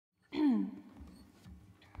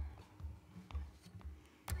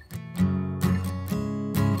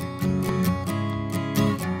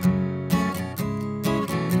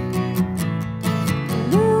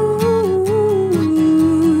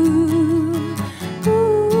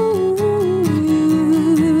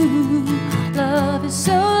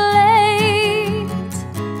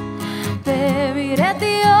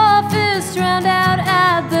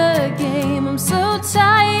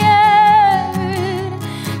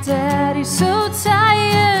body's so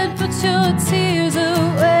tired, put your tears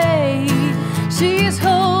away. She's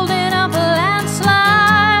holding up a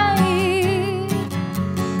landslide.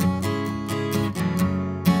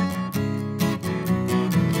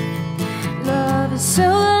 Love is so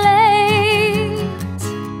late,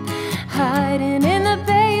 hiding in the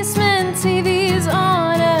basement, TV's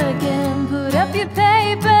on again. Put up your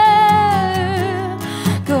paper,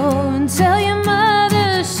 go and tell your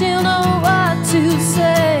mother, she'll know what to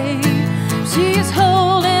say. She's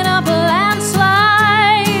holding up a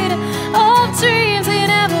landslide of dreams he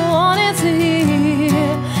never wanted to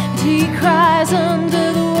hear. She cries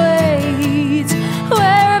under the weight.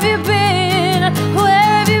 Where have you been? Where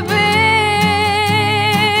have you been?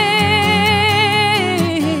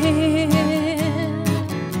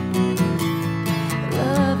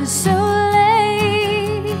 Love is so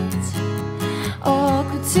late,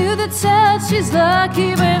 awkward to the touch. She's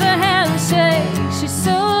lucky with a handshake. She's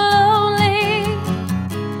so lonely,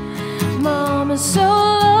 Mama's so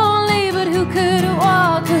lonely, but who could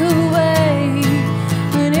walk away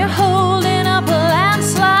when you're holding up a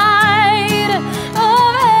landslide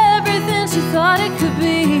of everything she thought it could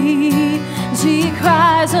be? She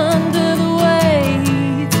cries under the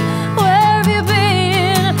weight. Where have you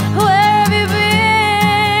been? Where have you been?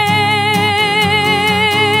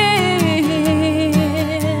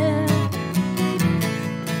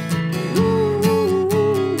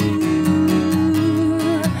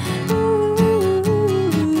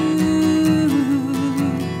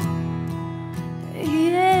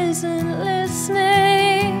 He isn't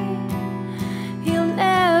listening. He'll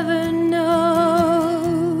never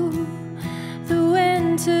know. The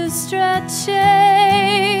winter stretches